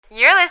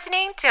You're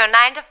listening to a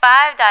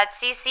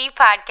 9to5.cc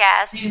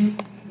podcast. 2,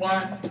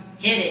 1,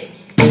 hit it.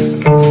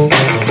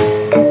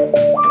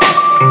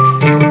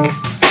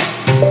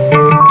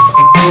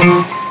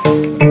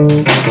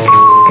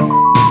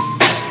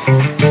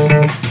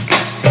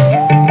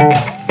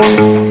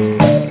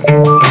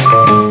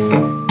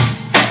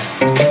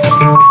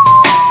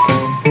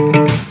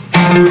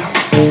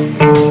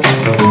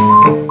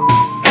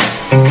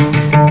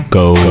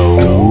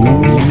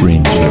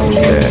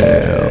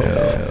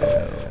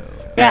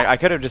 I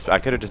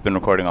could have just been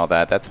recording all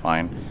that. That's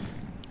fine.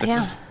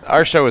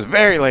 Our show is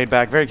very laid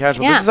back, very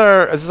casual. Yeah.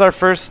 This is our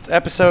first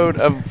episode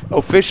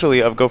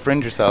officially of Go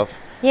Fringe Yourself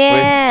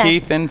with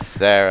Keith and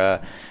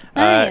Sarah.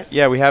 Nice.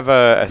 We have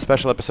a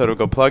special episode of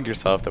Go Plug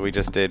Yourself that we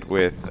just did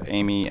with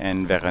Amy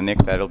and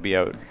Veronique. That'll be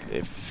out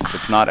if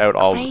it's not out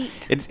all.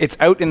 It's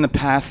out in the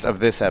past of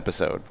this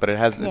episode, but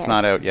it's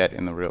not out yet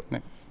in the real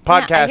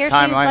podcast I hear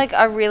timeline. She's like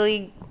a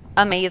really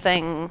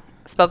amazing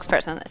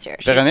spokesperson this year.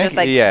 She's Veronique? just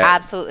like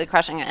absolutely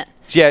crushing it.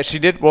 Yeah, she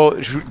did. Well,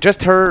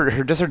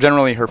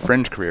 generally her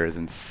Fringe career is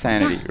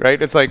insanity,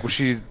 right? It's like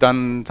she's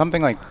done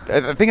something like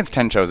I think it's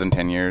 10 shows in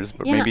 10 years,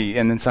 but maybe,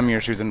 and then some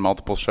years she was in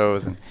multiple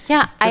shows and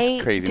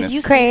craziness. Did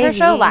you see her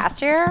show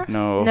last year?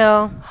 No.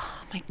 Oh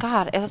my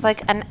God, it was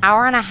like an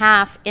hour and a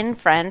half in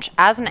French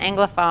as an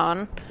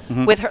Anglophone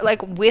with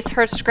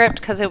her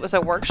script because it was a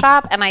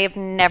workshop, and I have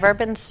never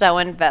been so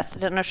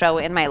invested in a show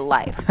in my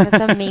life.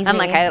 That's amazing. And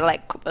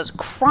I was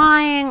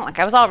crying.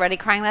 I was already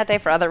crying that day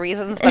for other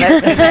reasons, but I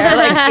was sitting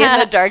there in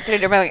the dark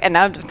theater, and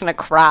now I'm just gonna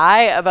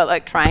cry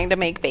about trying to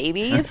make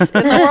babies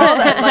in the world,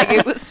 and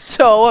it was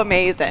so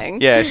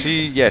amazing. Yeah,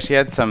 she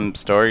had some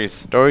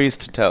stories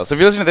to tell. So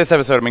if you listen to this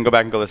episode, go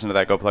back and go listen to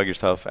that Go Plug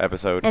Yourself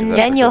episode. And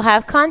then you'll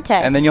have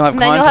context. And then you'll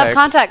have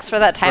context for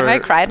that time I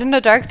cried in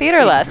a dark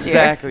theater last year.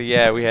 Exactly.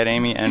 Yeah, we had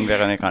Amy and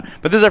Veronique on.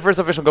 But this is our first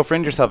official Go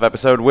Fringe Yourself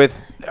episode with.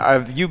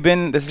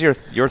 This is your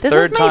third time.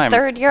 This is my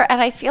third year,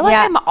 and I feel like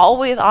I'm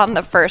always on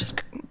the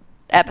first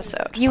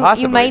episode. You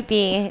might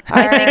be.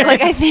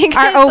 I think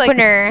our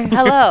opener.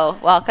 Hello,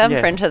 welcome.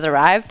 Fringe has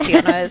arrived.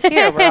 Fiona is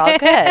here. We're all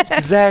good.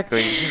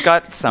 Exactly. She's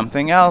got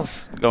something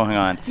else going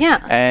on.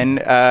 Yeah. And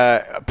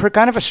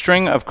kind of a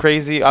string of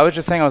crazy. I was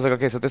just saying. I was like,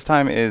 okay, so this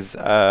time is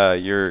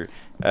you're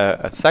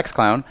a sex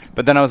clown,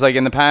 but then I was like,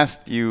 in the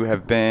past you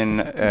have been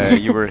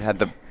had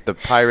the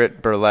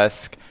pirate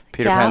burlesque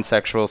Peter Pan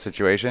sexual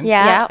situation.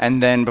 Yeah.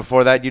 And then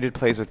before that you did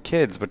plays with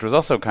kids, which was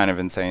also kind of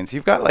insane. So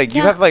you've got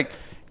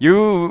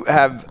you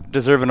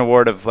deserve an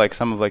award of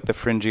some of the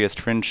fringiest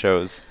Fringe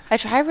shows. I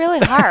try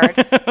really hard.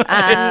 To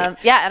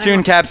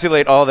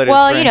encapsulate all that is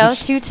Fringe. Well,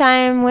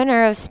 2-time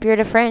winner of Spirit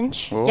of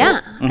Fringe. Ooh.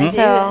 Yeah.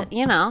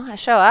 Mm-hmm. I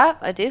show up,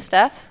 I do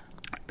stuff.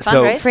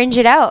 So fringe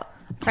it out.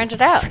 Fringe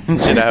it out.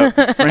 Fringe it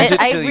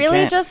I till you really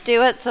can't. just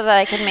do it so that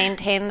I can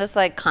maintain this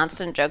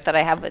constant joke that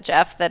I have with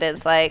Jeff that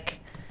is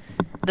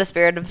the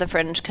spirit of the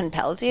Fringe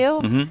compels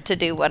you to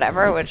do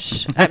whatever,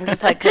 which I'm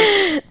just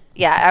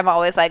I'm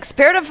always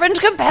spirit of Fringe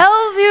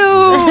compels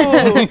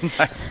you.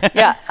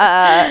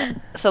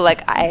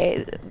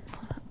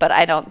 But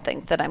I don't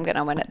think that I'm going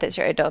to win it this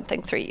year. I don't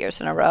think 3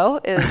 years in a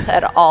row is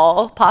at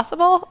all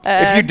possible.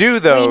 If you do,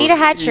 though, you need a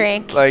hat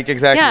trick.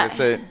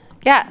 Exactly.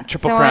 Yeah. It's a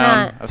triple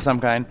crown of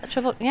some kind.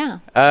 Triple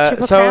crown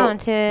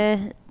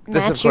to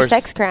match your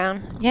sex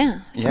crown. Yeah,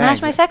 to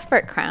match my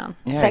sexpert crown.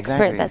 Yeah,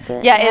 Sexpert, that's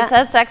it. Yeah, it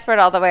says sexpert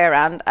all the way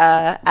around.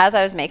 As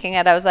I was making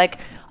it, I was like,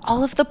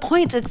 all of the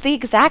points, it's the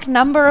exact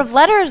number of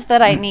letters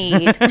that I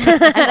need.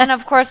 And then,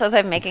 of course, as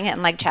I'm making it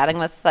and chatting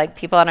with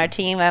people on our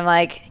team, I'm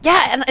like,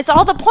 yeah, and it's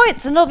all the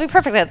points and it'll be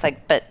perfect. And it's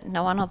but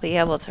no one will be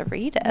able to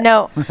read it.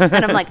 No.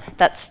 And I'm like,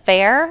 that's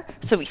fair.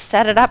 So we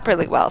set it up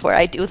really well where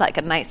I do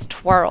a nice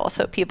twirl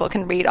so people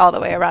can read all the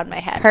way around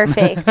my head.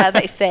 Perfect. As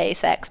I say,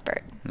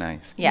 sexpert.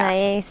 Nice. Yeah.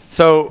 Nice.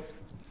 So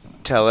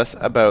tell us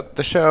about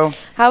the show.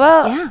 How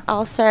about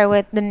I'll start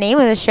with the name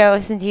of the show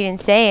since you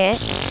didn't say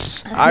it.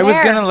 I was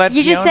going to let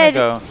you just Fiona said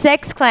go.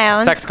 sex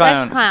clown. Sex clown.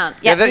 Sex clown.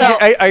 Yeah, so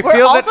I we're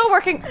feel also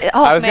working.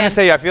 I was going to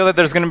say, I feel that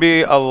there's going to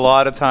be a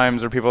lot of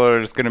times where people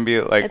are just going to be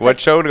what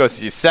show to go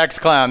see? Sex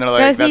clown. They're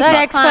like, go see that's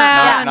sex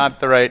clown. not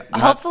the right.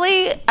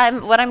 Hopefully,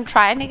 what I'm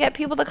trying to get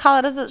people to call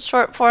it as its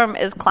short form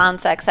is clown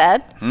sex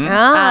ed.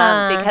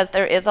 Because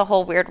there is a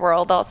whole weird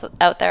world also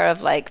out there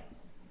of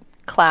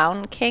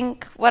clown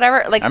kink,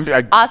 whatever.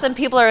 Awesome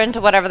people are into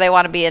whatever they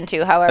want to be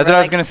into. However, that's what I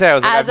was going to say. I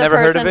was I've never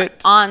heard of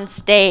it. On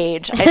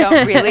stage, I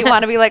don't really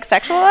want to be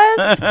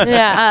sexualized.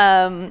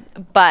 Yeah.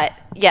 But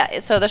yeah,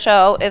 so the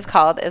show is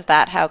called "Is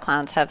That How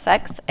Clowns Have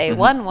Sex?" A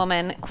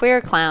one-woman queer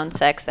clown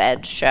sex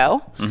ed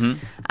show.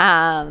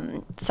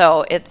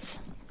 So it's.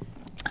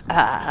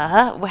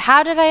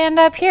 How did I end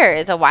up here?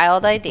 Is a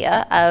wild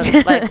idea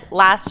of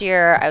last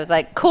year. I was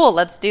like, cool,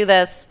 let's do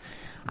this.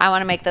 I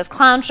want to make this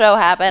clown show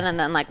happen, and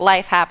then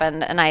life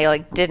happened, and I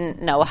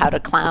didn't know how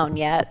to clown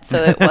yet,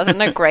 so it wasn't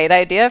a great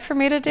idea for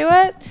me to do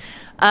it.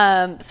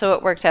 So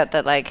it worked out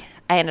that I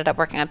ended up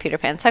working on Peter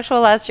Pan Sexual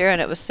last year, and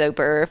it was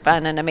super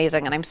fun and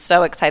amazing, and I'm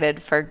so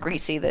excited for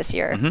Greasy this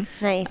year.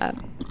 Nice.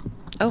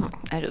 Oh,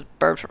 I just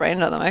burped right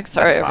into the mic.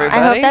 Sorry, That's fine.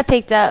 everybody. I hope that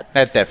picked up.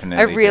 That definitely.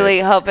 I really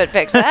did. hope it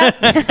picks up.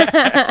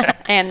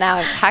 And now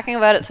I'm talking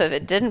about it, so if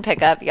it didn't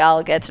pick up,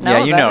 y'all get to know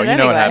Yeah, you about know, it you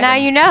know what anyway. happened. Now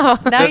you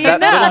know. Now you That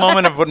know. little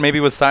moment of what maybe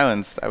was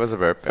silence. That was a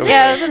burp.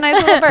 Yeah, it was a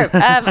nice little burp.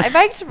 I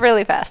biked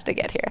really fast to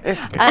get here.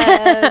 It's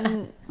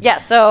good. Yeah,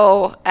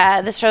 so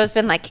this show has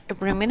been like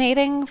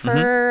ruminating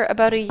for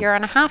about a year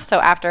and a half. So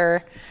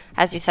after,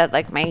 as you said,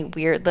 like my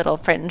weird little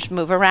Fringe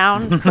move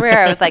around career,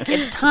 I was like,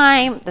 it's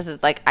time. This is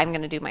like, I'm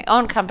going to do my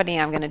own company.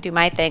 I'm going to do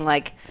my thing.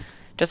 Like,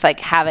 just like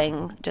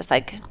having just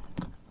like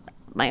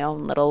my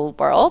own little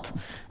world.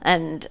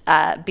 And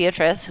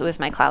Beatrice, who is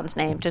my clown's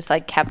name, just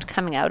like kept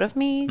coming out of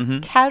me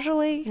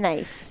casually.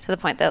 Nice. To the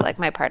point that like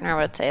my partner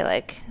would say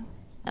like,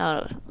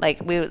 oh,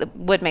 like we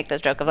would make this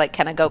joke of like,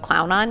 can I go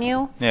clown on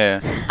you? Yeah.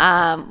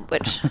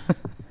 Which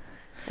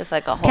is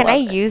like a whole. Can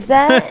I other- use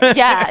that?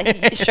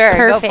 Yeah,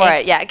 sure, go for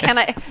Perfect. it. Yeah,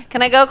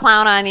 can I go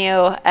clown on you?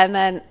 And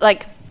then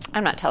like,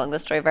 I'm not telling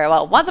this story very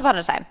well. Once upon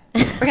a time,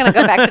 we're gonna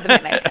go back to the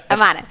beginning.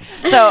 I'm on it.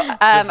 So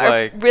Just a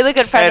like, really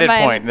good friend edit of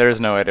mine. point. There's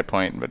no edit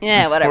point, but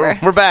Yeah, whatever.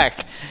 We're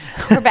back.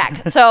 We're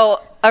back. So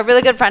a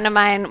really good friend of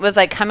mine was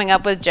like coming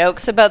up with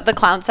jokes about the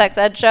clown sex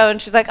ed show, and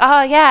she's like,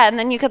 "Oh yeah," and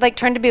then you could like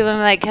turn to people and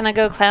be like, "Can I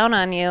go clown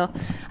on you?"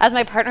 As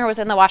my partner was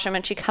in the washroom,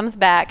 and she comes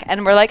back,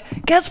 and we're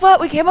like, "Guess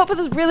what? We came up with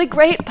this really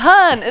great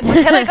pun. It's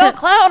like, can I go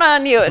clown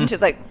on you?" And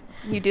she's like,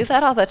 "You do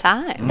that all the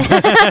time."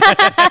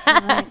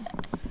 I'm like,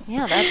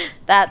 yeah,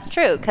 that's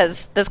true,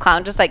 because this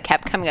clown just like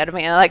kept coming out of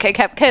me, and like I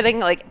kept getting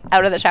like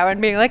out of the shower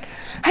and being like,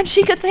 and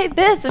she could say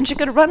this, and she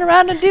could run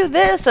around and do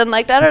this, and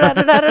like da da da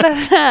da da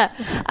da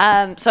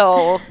da.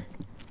 So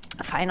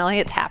finally,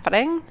 it's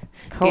happening.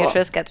 Cool.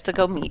 Beatrice gets to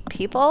go meet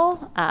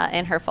people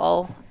in her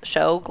full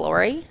show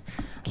glory.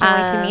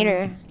 Can't wait to meet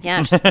her.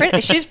 Yeah,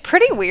 she's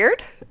pretty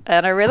weird,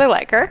 and I really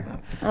like her.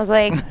 I was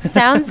like,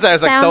 sounds Sounds like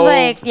sounds sold.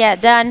 like yeah,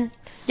 done.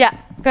 Yeah,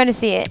 Going to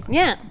see it.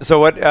 yeah. So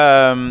what?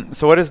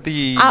 So what is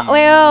the? Wait. Okay,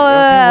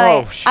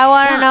 whoa, I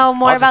want to Yeah. know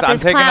more I'll about just-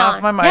 this I'm taking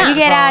clown. off my You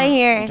get microphone. out of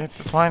here.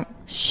 That's fine.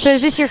 So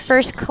is this your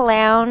first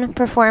clown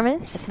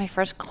performance? It's my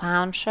first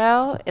clown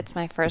show. It's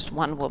my first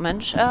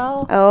one-woman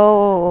show.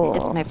 Oh,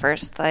 It's my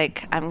first,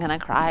 like, I'm going to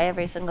cry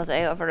every single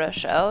day over a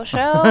show.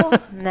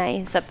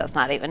 nice. Except that's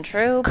not even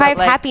true. Cry but, of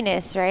like,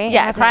 happiness, right?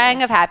 Yeah,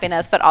 crying of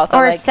happiness, but also,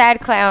 or like,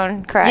 sad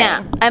clown crying.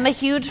 yeah. I'm a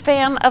huge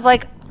fan of,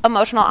 like,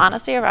 emotional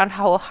honesty around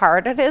how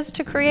hard it is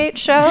to create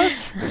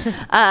shows.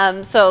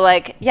 So,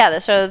 like, yeah, the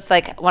show is,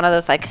 like, one of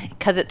those, like,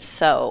 because it's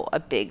so a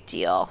big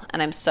deal,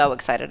 and I'm so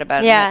excited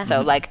about Yeah. it.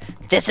 So, like,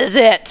 this is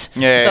it.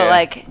 Yeah, So, yeah.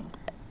 like,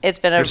 it's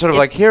been You're sort of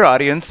like, here,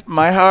 audience,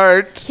 my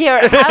heart. here,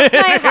 have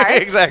my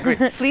heart. Exactly.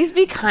 Please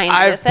be kind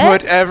I've with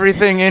put it.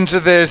 everything into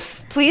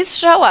this. Please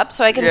show up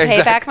so I can Yeah,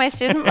 pay back exactly. my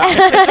student loans,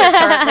 which are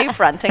currently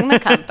fronting the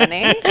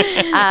company.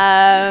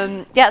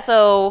 Yeah,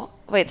 so,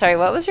 wait, sorry,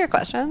 what was your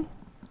question?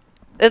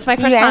 It's my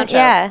first Yeah, clown show.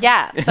 yeah.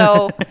 Yeah.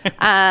 So,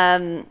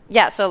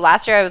 so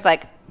last year I was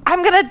like,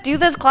 I'm going to do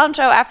this clown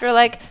show after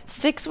like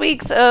 6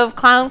 weeks of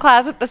clown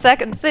class at the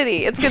Second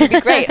City. It's going to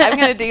be great. I'm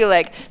going to do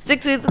like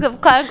 6 weeks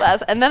of clown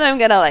class, and then I'm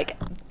going to like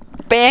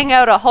bang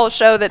out a whole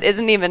show that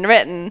isn't even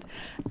written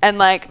and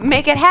like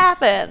make it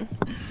happen.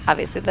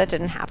 Obviously, that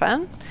didn't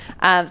happen.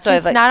 So I was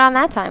Just like, not on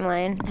that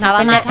timeline. Not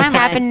on that It's timeline.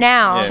 happened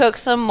now. Yeah. took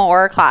some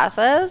more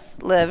classes,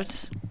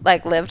 lived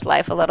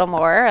life a little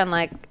more, and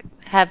like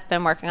have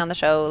been working on the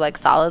show like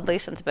solidly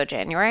since about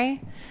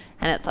January.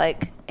 And it's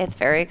like, it's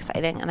very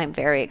exciting, and I'm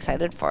very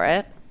excited for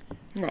it.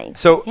 Nice.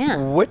 So Yeah.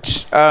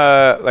 which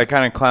like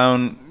kind of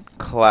clown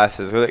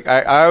classes? Like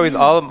I always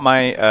all of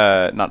my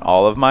not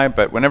all of my,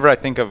 but whenever I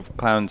think of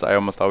clowns, I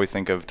almost always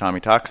think of Tommy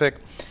Toxic.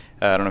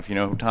 I don't know if you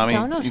know who Tommy.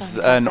 Don't know He's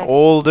Tommy an Toxic.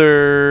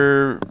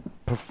 older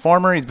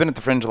performer. He's been at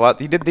the Fringe a lot.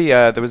 He did the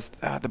there was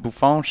the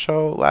Buffon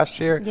show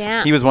last year.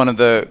 Yeah. He was one of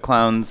the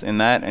clowns in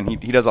that, and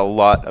he does a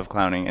lot of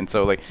clowning. And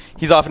so like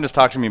he's often just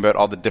talked to me about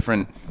all the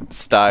different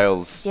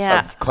styles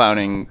Yeah. of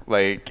clowning.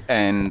 Like,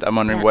 and I'm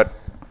wondering Yeah. what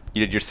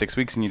you did your 6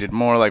 weeks, and you did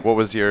more. Like, what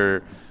was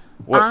your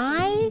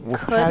I how'd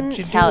couldn't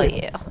you do tell it?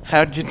 you.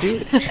 How'd you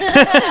do it?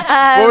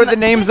 What were the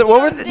names? What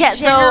were the? Yeah,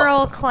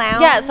 General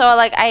clown. Yeah, so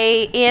like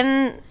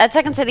at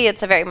Second City,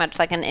 it's a very much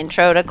like an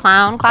intro to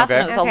clown class, Okay.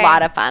 and it was Okay. a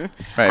lot of fun.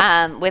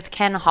 Right. With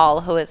Ken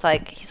Hall, who is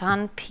like, he's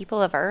on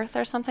People of Earth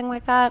or something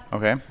like that.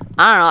 Okay. I don't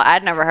know.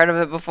 I'd never heard of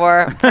it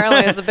before.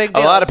 Apparently, it was a big A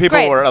deal. lot of It's people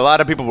great. were. A lot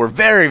of people were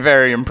very,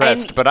 very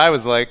impressed. And- But I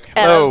was like,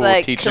 And "Hello, I was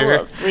like, teacher."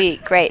 cool,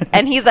 sweet, great.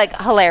 And he's like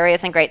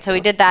hilarious and great. So we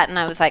did that, and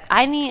I was like,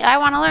 I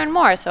want to learn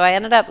more. So I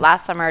ended up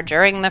last summer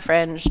during the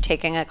Fringe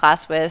taking a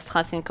class with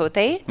Francine Cote.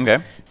 Okay.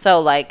 So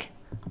like,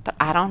 but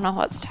I don't know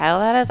what style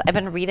that is. I've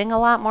been reading a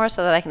lot more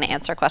so that I can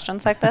answer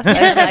questions like this. I've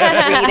been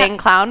like reading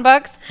clown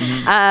books.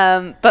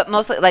 But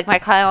mostly like my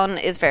clown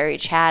is very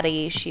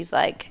chatty. She's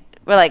like,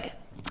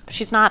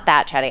 she's not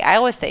that chatty. I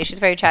always say she's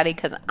very chatty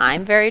because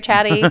I'm very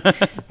chatty,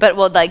 but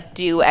we'll like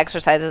do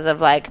exercises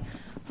of like,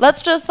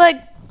 let's just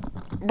like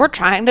we're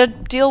trying to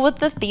deal with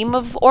the theme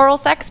of oral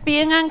sex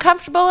being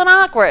uncomfortable and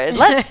awkward.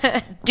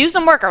 Let's do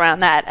some work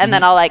around that. And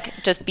then I'll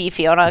like just be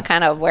Fiona,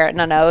 kind of wear it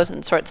in a nose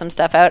and sort some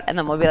stuff out. And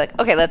then we'll be like,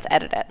 okay, let's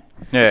edit it.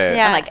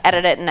 Yeah. And like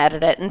edit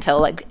it until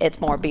like it's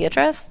more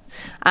Beatrice.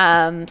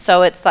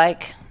 So it's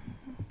like,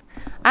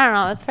 I don't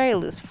know. It's very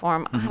loose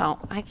form.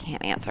 I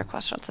can't answer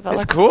questions about.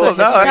 It's like, cool. the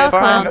No, history that's of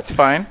fine. clown. That's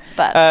fine.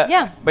 But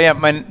yeah.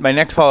 My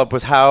next follow up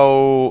was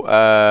how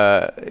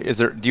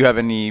do you have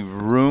any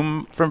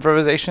room for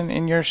improvisation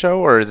in your show,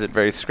 or is it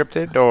very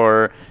scripted,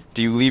 or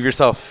do you leave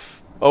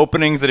yourself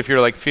openings that if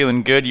you're like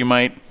feeling good, you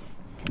might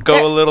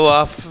go a little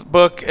off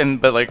book,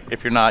 but like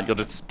if you're not, you'll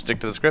just stick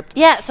to the script?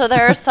 Yeah. So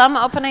there are some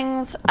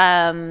openings.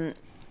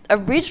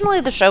 Originally,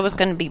 the show was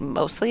going to be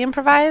mostly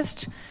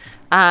improvised.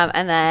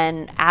 And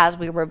then as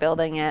we were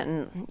building it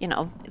and, you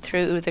know,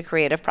 through the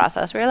creative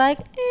process, we were like,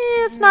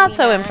 it's not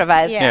so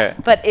improvised. Yeah.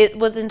 But it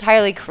was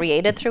entirely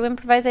created through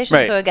improvisation.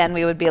 Right. So again,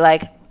 we would be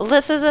like,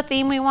 this is a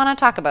theme we want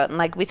to talk about. And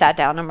like we sat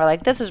down and we're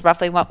like, this is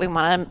roughly what we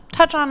want to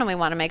touch on and we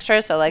want to make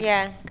sure. So like,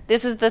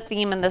 this is the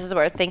theme and this is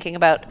what we're thinking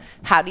about.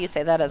 How do you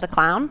say that as a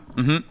clown?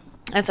 Mm-hmm.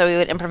 And so we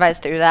would improvise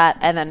through that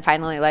and then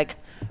finally like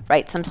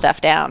write some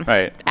stuff down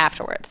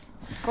afterwards.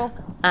 Cool.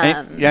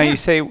 You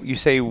say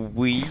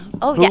we.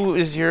 Oh, Who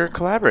is your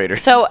collaborator?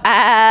 So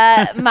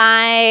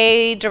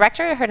my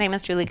director, her name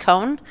is Julie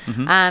Cohn.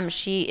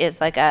 She is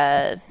like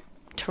a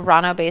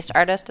Toronto-based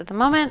artist at the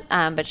moment,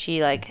 but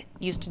she like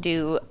used to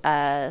do.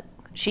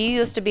 She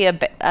used to be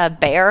a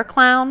bear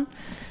clown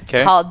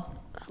called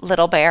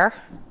Little Bear.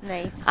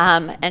 Nice.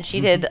 And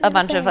she did a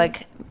bunch of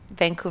like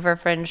Vancouver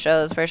Fringe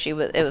shows where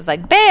it was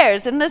like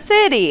bears in the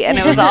city, and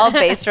it was all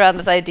based around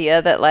this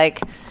idea that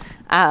like.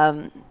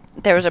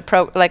 There was a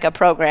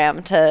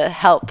program to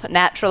help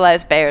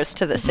naturalize bears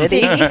to the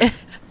city.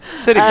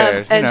 City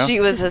bears, and she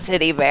was a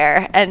city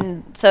bear,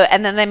 and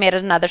then they made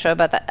another show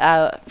about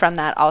that from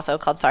that also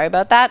called Sorry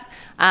About That,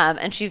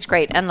 and she's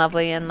great and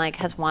lovely and like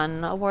has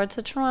won awards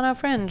at Toronto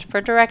Fringe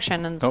for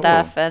direction and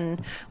stuff.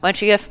 And when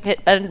she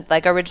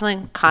like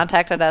originally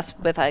contacted us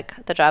with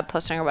like the job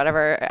posting or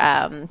whatever.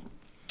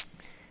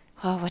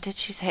 What did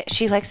she say?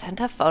 She like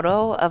sent a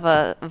photo of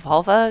a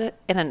vulva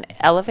in an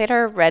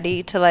elevator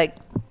ready to like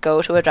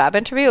go to a job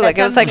interview. Like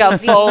it was like a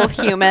full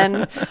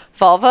human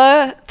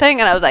vulva thing.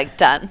 And I was like,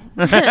 done.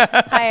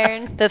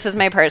 Hired. This is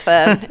my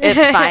person.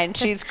 It's fine.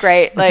 She's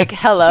great. Like,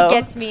 hello. She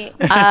gets me.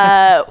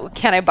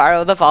 Can I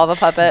borrow the vulva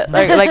puppet?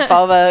 Like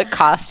vulva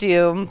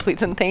costume,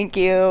 please and thank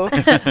you.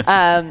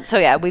 So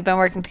yeah, we've been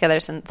working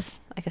together since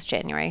I guess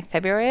January,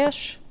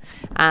 February-ish.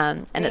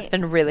 And it's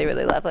been really,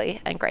 really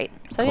lovely and great.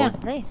 So yeah.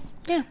 Nice.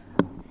 Yeah.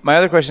 My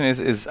other question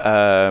is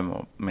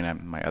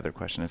my other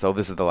question is,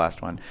 this is the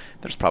last one.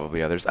 There's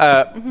probably others.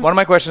 One of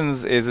my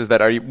questions is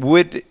that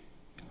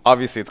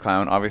obviously it's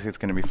clown, obviously it's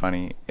going to be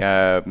funny.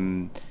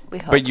 We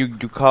hope. But you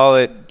call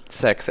it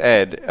sex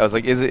ed. I was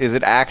like, is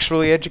it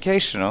actually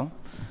educational?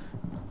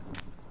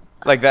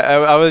 Like that,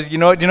 I was, you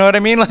know what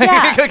I mean? Like,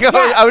 Yeah.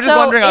 I was just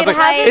wondering. I was like,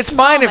 has it's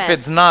fine if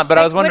moments. it's not, but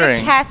I was wondering.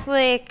 Would a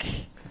Catholic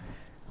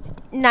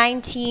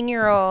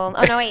 19-year-old.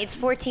 Oh no, wait, it's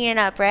 14 and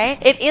up, right?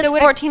 It is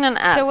 14 and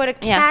up. So would a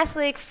Yeah.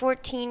 Catholic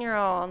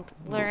 14-year-old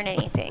learn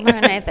anything?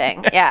 Learn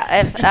anything?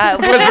 Yeah. If, Because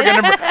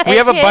we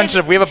have a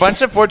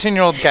bunch of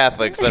 14-year-old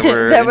Catholics that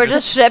were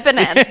just shipping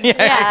in. Exactly.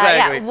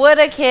 Yeah. Would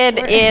a kid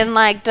in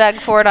like Doug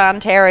Ford,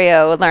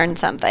 Ontario, learn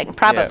something?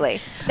 Probably.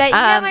 You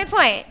got my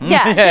point.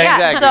 Yeah.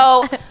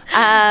 Exactly.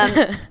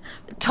 So,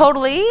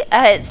 totally.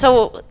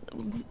 So.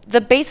 The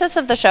basis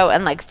of the show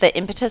and like the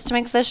impetus to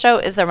make this show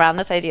is around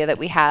this idea that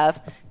we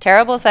have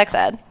terrible sex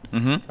ed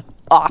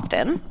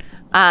often.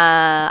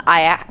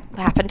 I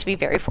happen to be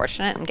very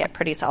fortunate and get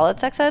pretty solid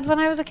sex ed when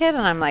I was a kid,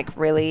 and I'm like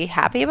really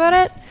happy about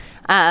it.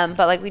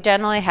 But like we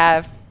generally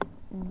have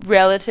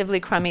relatively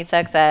crummy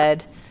sex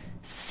ed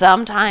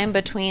sometime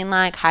between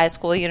like high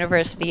school,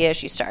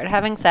 university-ish. You start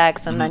having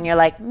sex, and then you're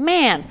like,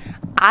 man,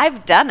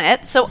 I've done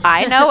it, so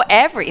I know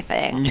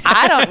everything.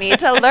 I don't need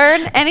to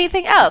learn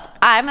anything else.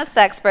 I'm a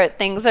sexpert.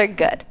 Things are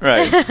good.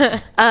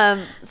 Right.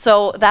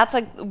 So that's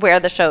like where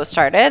the show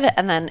started,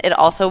 and then it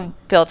also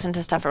built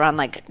into stuff around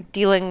like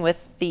dealing with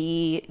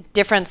the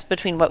difference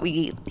between what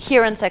we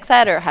hear in sex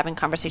ed or having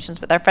conversations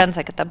with our friends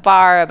like at the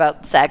bar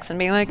about sex and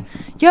being like,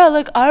 yeah,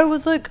 like I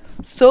was like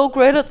so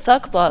great at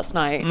sex last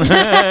night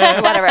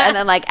or whatever, and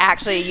then like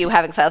actually you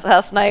having sex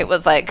last night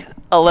was like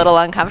a little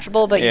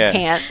uncomfortable, but you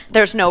can't,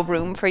 there's no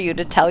room for you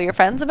to tell your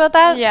friends about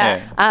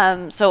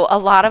that. So a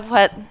lot of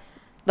what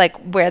like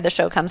where the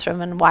show comes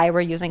from and why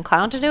we're using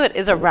clown to do it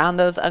is around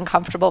those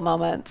uncomfortable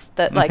moments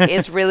that like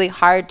is really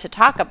hard to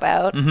talk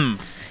about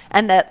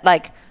and that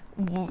like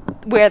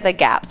where the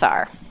gaps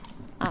are.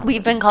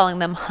 We've been calling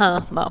them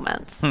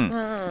moments.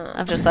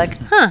 I'm just like,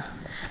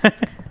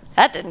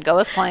 that didn't go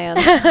as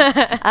planned.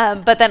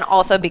 But then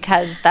also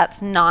because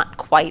that's not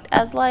quite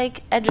as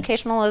like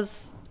educational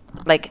as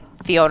like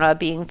Fiona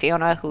being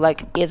Fiona, who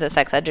like is a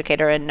sex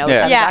educator and knows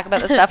Yeah. how to Yeah. talk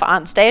about this stuff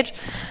on stage.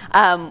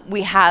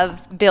 We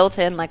have built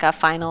in like a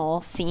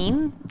final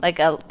scene, like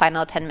a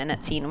final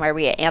 10-minute scene where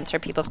we answer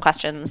people's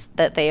questions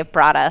that they have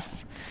brought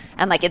us.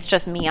 And like it's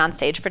just me on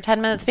stage for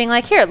 10 minutes being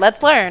like, here,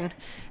 let's learn.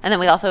 And then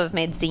we also have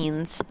made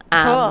zines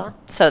Cool.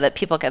 so that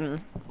people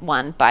can,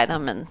 one, buy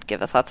them and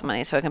give us lots of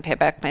money so I can pay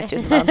back my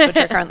student loans, which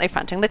are currently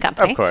fronting the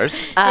company. Of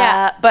course.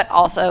 Yeah. But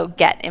also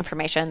get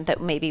information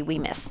that maybe we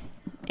miss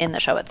in the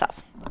show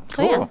itself.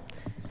 Oh, yeah. Cool.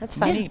 That's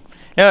fun.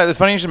 Yeah, it's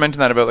funny you should mention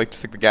that about like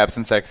just like the gaps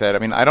in sex ed. I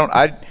mean,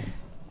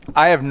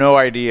 I have no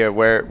idea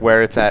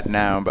where it's at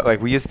now, but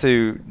like we used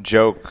to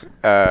joke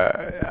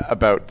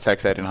about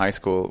sex ed in high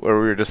school, where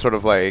we were just sort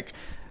of like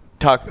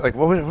talk like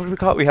what did we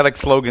call it? We had like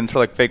slogans for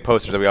like fake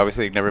posters that we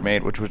obviously never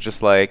made, which was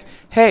just like,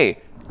 hey,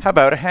 how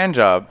about a hand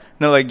job?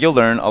 No, like you'll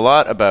learn a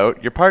lot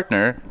about your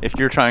partner if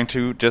you're trying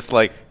to just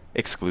like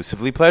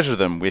exclusively pleasure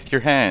them with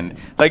your hand.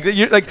 Like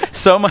you're like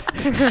so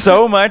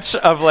much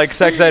of like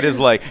sex ed is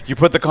like you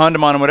put the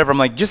condom on and whatever. I'm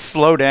like, just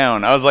slow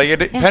down. I was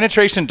like,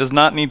 penetration does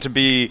not need to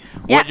be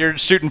what you're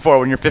shooting for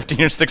when you're 15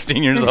 or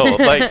 16 years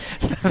old. Like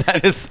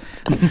that is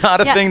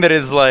not a thing that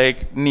is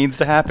like needs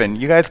to happen.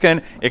 You guys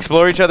can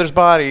explore each other's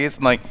bodies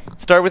and like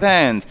start with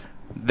hands,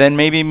 then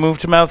maybe move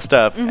to mouth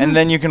stuff, and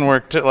then you can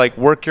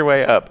work your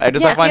way up. I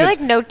just I find feel it's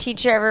like no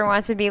teacher ever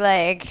wants to be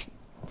like,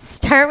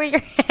 start with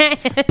your hand.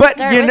 But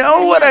Start you with know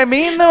your what I hands.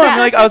 mean, though? Yeah, I mean,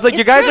 like, I was like,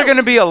 you it's guys true. are going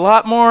to be a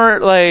lot more,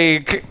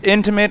 like,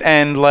 intimate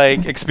and,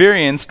 like,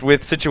 experienced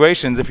with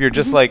situations if you're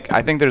just, like,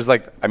 I think there's,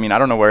 like, I mean, I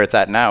don't know where it's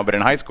at now, but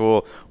in high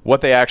school,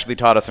 what they actually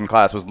taught us in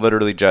class was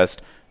literally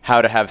just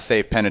how to have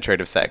safe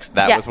penetrative sex.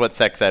 That was what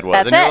sex ed was.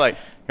 That's and you're it.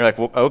 like,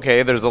 well,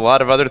 okay, there's a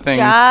lot of other things.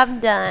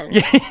 Job done.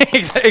 Yeah,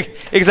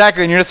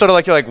 exactly. And you're just sort of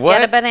like, you're like, what?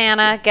 Get a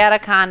banana, get a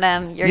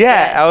condom. You're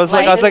Yeah, good. I was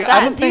like, Life is I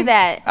done. don't do think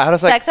that. I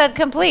was like, Sex ed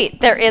complete.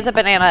 There is a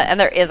banana and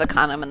there is a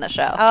condom in the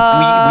show. we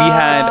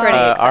had pretty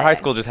our high exciting.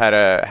 school just had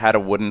a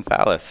wooden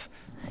phallus.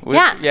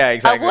 Yeah,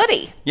 exactly. a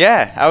Woody.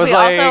 Yeah, I was We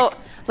like, also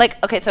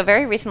okay, so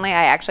very recently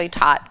I actually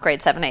taught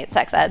grade 7-8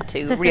 sex ed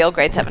to real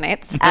grade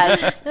 7-8s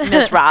as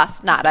Ms.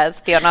 Ross, not as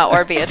Fiona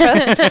or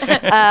Beatrice.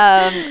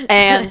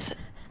 And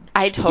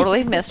I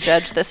totally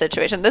misjudged the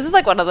situation. This is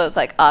like one of those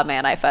like, oh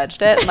man, I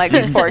fudged it, and like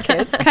these poor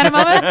kids kind of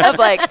moments of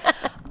like,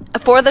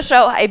 for the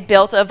show, I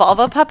built a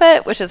vulva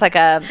puppet, which is like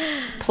a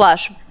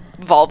plush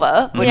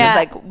vulva, which Yeah. is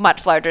like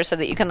much larger so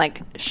that you can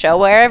like show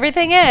where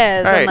everything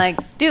is Right. and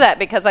like do that,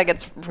 because like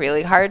it's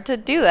really hard to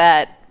do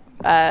that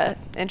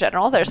in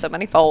general. There's so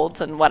many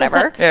folds and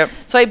whatever. Yep.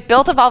 So I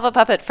built a vulva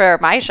puppet for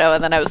my show,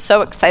 and then I was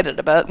so excited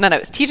about it. And then I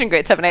was teaching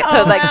grade 7-8, so I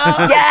was like,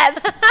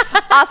 yes,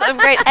 awesome,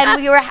 great.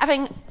 And we were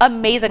having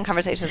amazing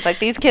conversations. Like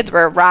these kids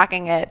were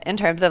rocking it in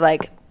terms of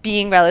like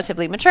being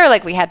relatively mature.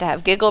 Like we had to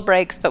have giggle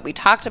breaks, but we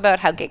talked about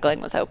how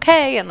giggling was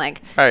okay, and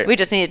like Right. we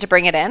just needed to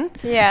bring it in.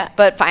 Yeah.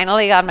 But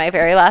finally, on my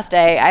very last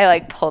day, I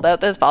like pulled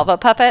out this vulva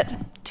puppet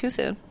too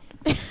soon.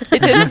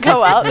 It didn't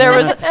go out. There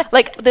was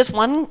like this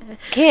one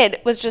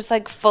kid was just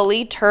like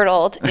fully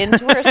turtled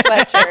into her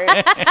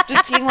sweatshirt,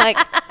 just being like,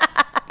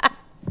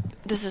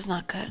 "This is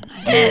not good.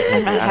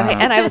 I'm not happy."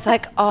 And I was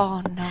like,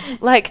 "Oh no!"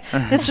 Like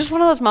it's just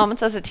one of those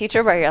moments as a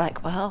teacher where you're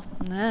like, "Well,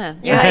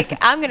 You're like,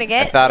 I'm gonna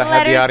get thought I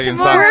had the letters audience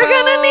tomorrow. on. we're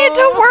gonna need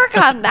to work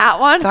on that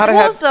one." Thought I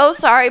Cool, had- so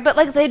sorry, but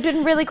like they'd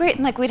been really great,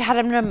 and like we'd had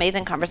an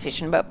amazing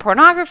conversation about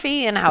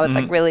pornography and how it's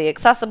like really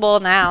accessible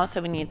now.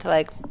 So we need to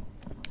like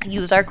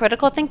use our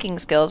critical thinking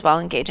skills while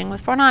engaging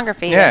with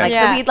pornography. Yeah. And, like,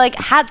 Yeah. so we'd like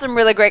had some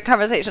really great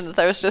conversations.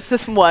 There was just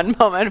this one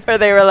moment where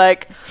they were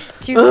like,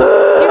 Too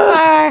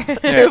far.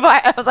 too far.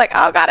 I was like,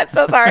 oh god, I'm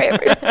so sorry.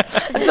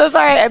 I'm so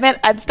sorry. I meant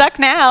I'm stuck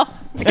now.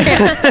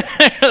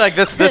 like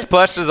this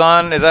plush is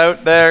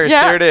out there.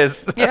 Yeah. Here it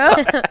is. Yeah.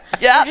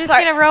 Yeah. I'm just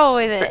sorry. gonna roll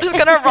with it. Just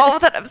gonna roll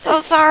with it. I'm so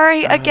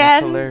sorry That's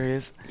again.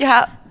 hilarious.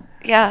 Yeah.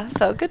 Yeah.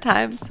 So good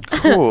times.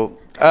 Cool.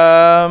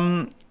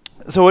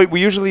 So we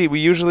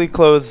usually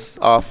close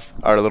off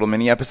our little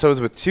mini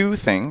episodes with two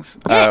things.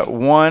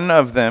 One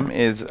of them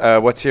is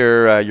what's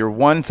your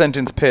one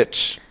sentence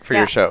pitch for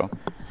Yeah. your show?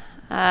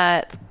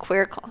 It's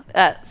queer.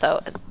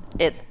 So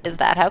it's Is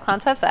That How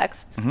Clowns Have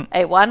Sex?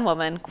 A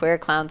one-woman queer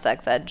clown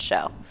sex ed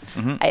show.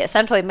 I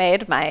essentially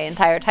made my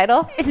entire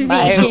title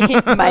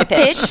my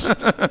pitch.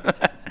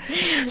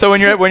 So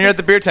when you're at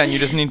the beer tent, you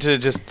just need to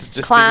just figure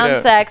it Clown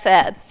out. sex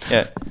ed.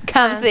 Yeah.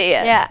 Come see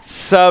it. Yeah.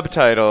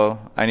 Subtitle: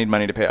 I need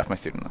money to pay off my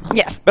student loans.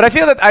 Yes. But I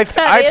feel that I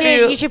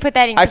feel You should put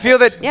that in. I your feel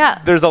pitch. that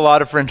Yeah. there's a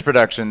lot of Fringe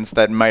productions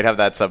that might have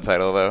that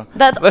subtitle though.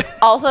 That's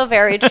also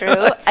very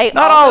true. I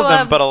Not also all of them,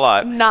 am but a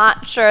lot.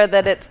 Not sure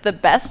that it's the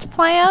best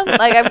plan.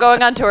 Like I'm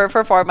going on tour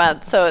for 4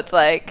 months, so it's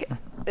like,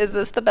 is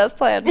this the best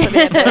plan for the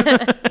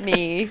end of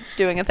me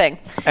doing a thing?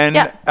 And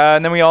yeah.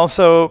 and then we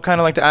also kind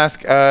of like to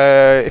ask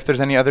if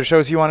there's any other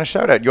shows you want to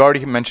shout out. You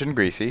already mentioned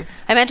Greasy.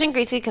 I mentioned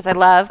Greasy because I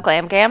love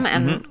Glam Gam,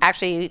 and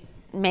actually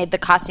made the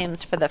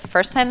costumes for the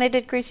first time they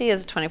did Greasy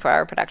as a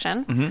 24-hour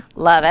production.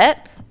 Love it.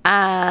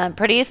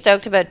 Pretty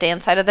stoked about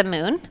Dance Side of the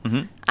Moon.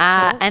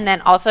 And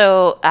then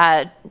also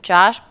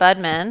Josh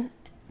Budman.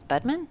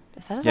 Budman?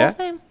 Is that his last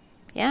name?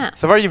 Yeah.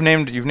 So far, you've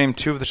named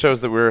 2 of the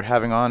shows that we're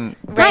having on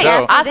the Right,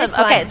 show. after this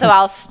Awesome. Okay, one. so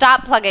I'll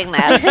stop plugging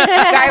them.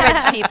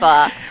 Garbage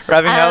people. We're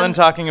having Helen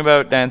talking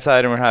about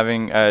Danside, and we're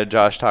having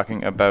Josh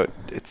talking about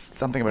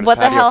something about his What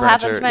the patio hell furniture.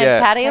 happened to my yeah.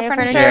 patio Patio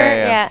furniture?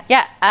 furniture,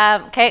 Yeah.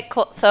 Yeah. Okay,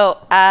 cool. So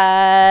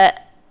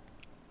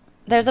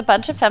there's a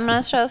bunch of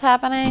feminist shows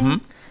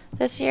happening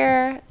this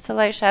year. So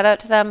like shout out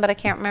to them, but I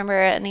can't remember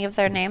any of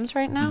their names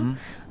right now.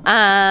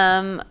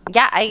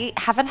 Yeah, I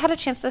haven't had a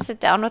chance to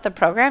sit down with the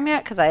program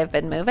yet because I have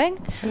been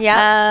moving.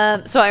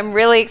 Yeah. So I'm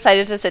really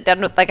excited to sit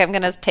down with, like, I'm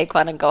going to take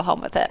one and go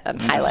home with it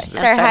and highlight. And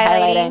Start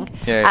highlighting.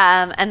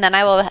 Yeah. And then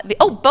I will be,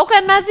 Boca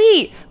and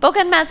Mazzy. Boca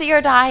and Mazzy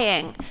are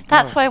dying.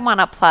 That's who I want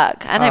to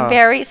plug. And I'm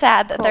very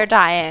sad that they're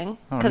dying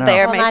because no.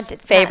 they are Well, my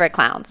not- favorite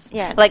clowns.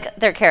 Yeah. Like,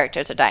 their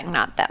characters are dying,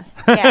 not them.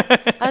 Yeah.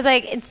 I was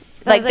like,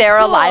 Like, they're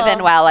cool, alive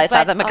and well. I saw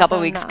but them a couple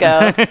also weeks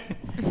not. ago.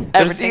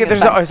 Everything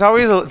is fine.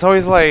 It's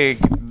always like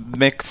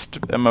mixed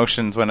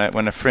emotions when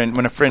a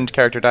fringe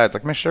character dies.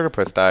 Like Miss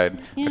Sugarpuss died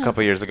a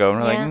couple years ago,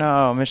 and we're Yeah. like,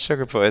 no, Miss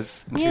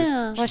Sugarpuss. And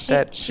Yeah. Well, she's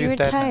dead. she She's dead.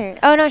 retired.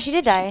 Oh no, she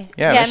did die.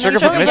 Yeah, Yeah, Miss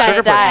Miss Sugarpuss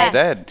Sugarpuss died. is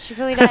dead. She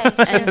really died.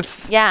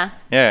 It's- Yeah.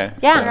 yeah.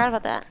 Yeah. I forgot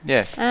about that.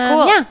 Yes.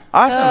 Cool. Yeah.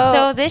 Awesome.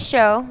 So this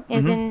show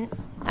is in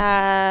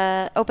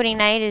opening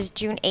night is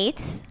June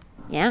 8th.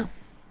 Yeah.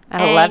 At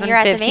And you're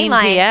at the 11:15 main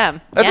line.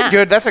 p.m. That's Yeah. a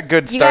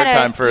good You start gotta-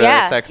 time for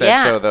yeah. a sex ed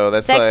Yeah. show though.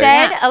 That's Sex like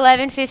ed, Yeah.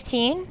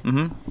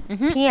 11:15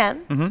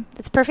 p.m.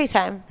 That's perfect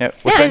time. yeah.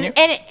 Which Yeah.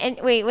 venue? And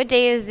wait, what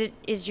day is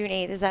June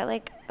 8th? Is that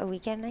like a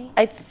weekend night?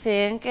 I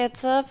think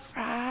it's a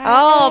Friday.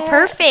 Oh,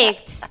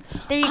 perfect.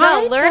 There you go.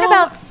 I Learn don't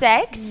about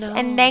sex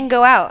and then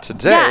go out.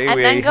 Today Yeah, and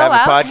we then go have a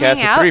out, podcast hang with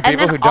 3 out, and people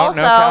then who don't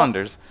know also-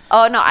 calendars.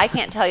 Oh, no, I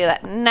can't tell you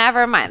that.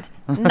 Never mind.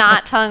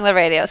 Not telling the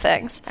radio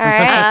things. All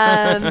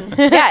right.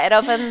 Yeah, it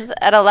opens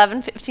at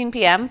 11:15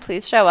 p.m.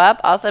 Please show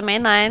up. Also,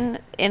 mainline,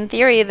 in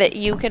theory, that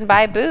you can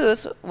buy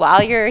booze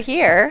while you're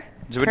here.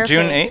 June Perfect.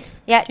 8th?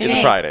 Yeah, It's June a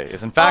 8th. Friday.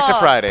 It's in fact a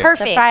Friday.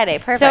 Perfect. It's a Friday,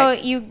 perfect. So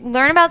you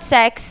learn about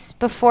sex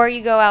before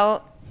you go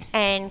out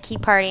and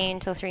keep partying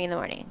until 3 in the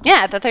morning.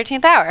 Yeah, at the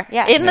 13th hour.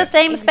 Yeah. In the Yeah.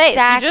 same space.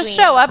 You Exactly. just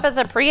show up as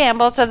a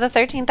preamble to the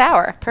 13th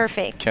hour.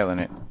 Perfect. Killing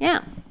it.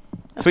 Yeah.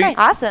 Sweet.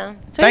 Awesome.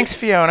 Sweet. Thanks,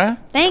 Fiona.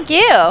 Thank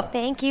you.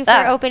 Thank you for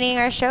Ah. opening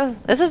our show.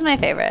 This is my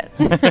favorite.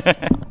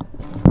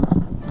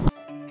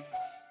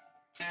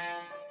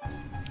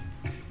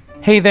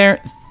 Hey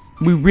there.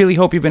 We really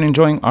hope you've been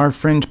enjoying our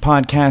Fringe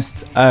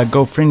podcasts.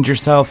 Go fringe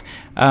yourself.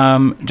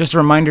 Just a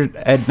reminder,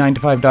 at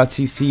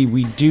 9to5.cc,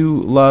 we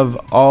do love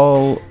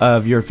all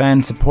of your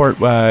fan support.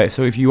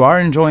 So if you are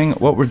enjoying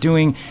what we're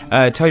doing,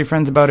 tell your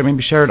friends about it.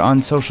 Maybe share it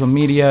on social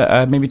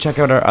media. Maybe check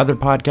out our other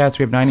podcasts.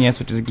 We have 90S,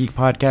 which is a geek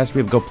podcast.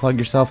 We have Go Plug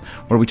Yourself,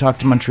 where we talk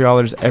to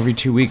Montrealers every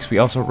 2 weeks. We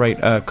also write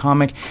a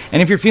comic.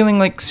 And if you're feeling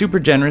like super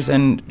generous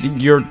and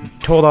you're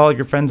told all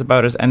your friends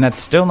about us, and that's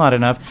still not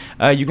enough,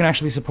 you can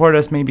actually support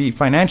us maybe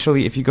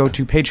financially if you go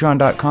to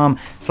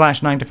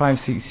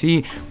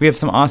patreon.com/9to5cc. We have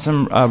some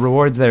awesome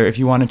rewards there if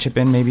you want to chip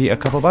in maybe a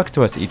couple bucks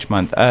to us each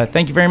month.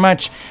 Thank you very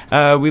much.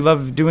 We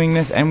love doing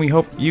this, and we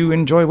hope you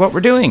enjoy what we're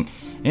doing.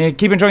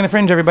 Keep enjoying the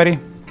Fringe, everybody.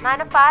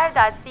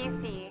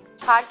 9to5.cc.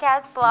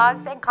 Podcasts,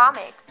 blogs, and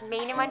comics.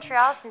 Made in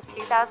Montreal since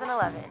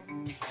 2011.